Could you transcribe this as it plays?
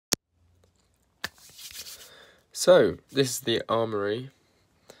So, this is the armoury,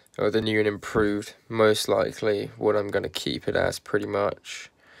 or the new and improved, most likely what I'm going to keep it as pretty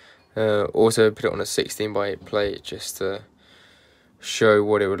much. Also put it on a 16x8 plate just to show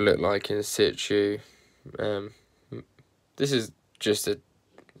what it would look like in situ. This is just a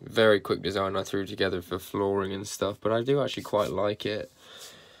very quick design I threw together for flooring and stuff, but I do actually quite like it.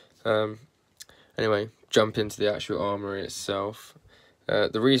 Anyway, jump into the actual armoury itself.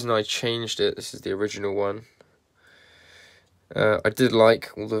 The reason I changed it, this is the original one. I did like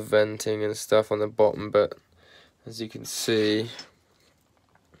all the venting and stuff on the bottom, but as you can see,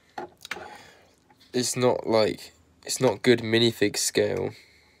 it's not good minifig scale.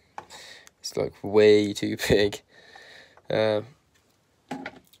 It's like way too big. So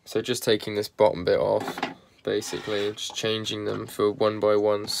just taking this bottom bit off, basically, just changing them for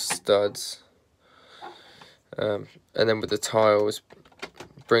 1x1 studs. And then with the tiles,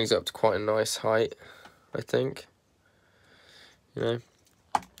 brings it up to quite a nice height, I think. You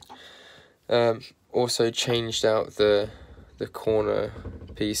know. Also changed out the corner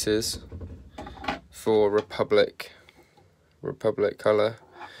pieces for Republic colour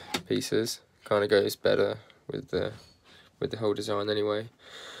pieces. Kind of goes better with the whole design anyway.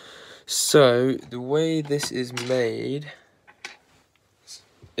 So the way this is made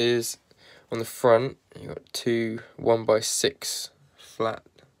is on the front you got two 1x6 flat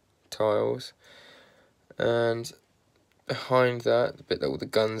tiles, and behind that, the bit that all the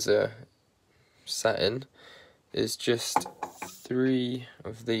guns are sat in, is just 3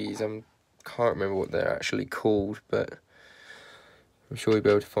 of these. I can't remember what they're actually called, but I'm sure you'll be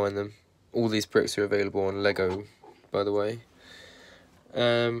able to find them. All these bricks are available on Lego, by the way.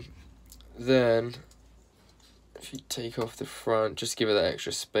 Then, if you take off the front, just give it that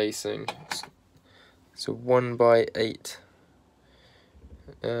extra spacing. It's a 1x8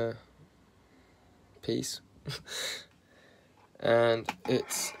 piece. And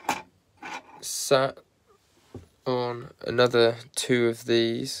it's sat on another 2 of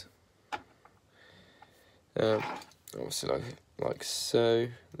these, obviously like so.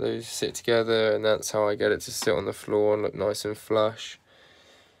 Those sit together, and that's how I get it to sit on the floor and look nice and flush.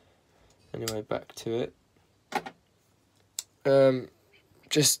 Anyway, back to it.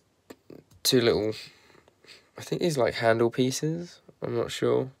 Just 2 little, I think these are like handle pieces, I'm not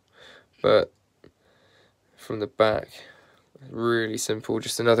sure, but from the back, really simple.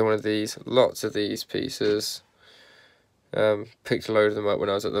 Just another one of these, lots of these pieces. Picked a load of them up when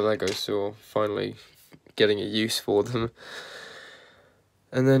I was at the Lego store, finally getting a use for them.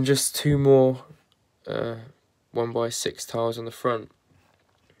 And then just 2 more 1x6 tiles on the front.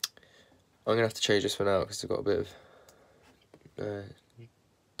 I'm gonna have to change this one out because it's got a bit of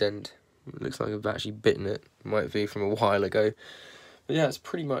dent. It looks like I've actually bitten it. Might be from a while ago. But yeah, that's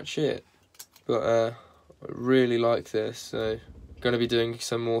pretty much it. But I really like this, so going to be doing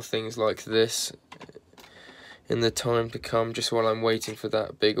some more things like this in the time to come, just while I'm waiting for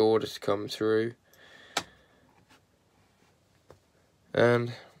that big order to come through. And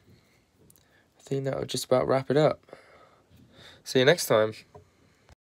I think that will just about wrap it up. See you next time.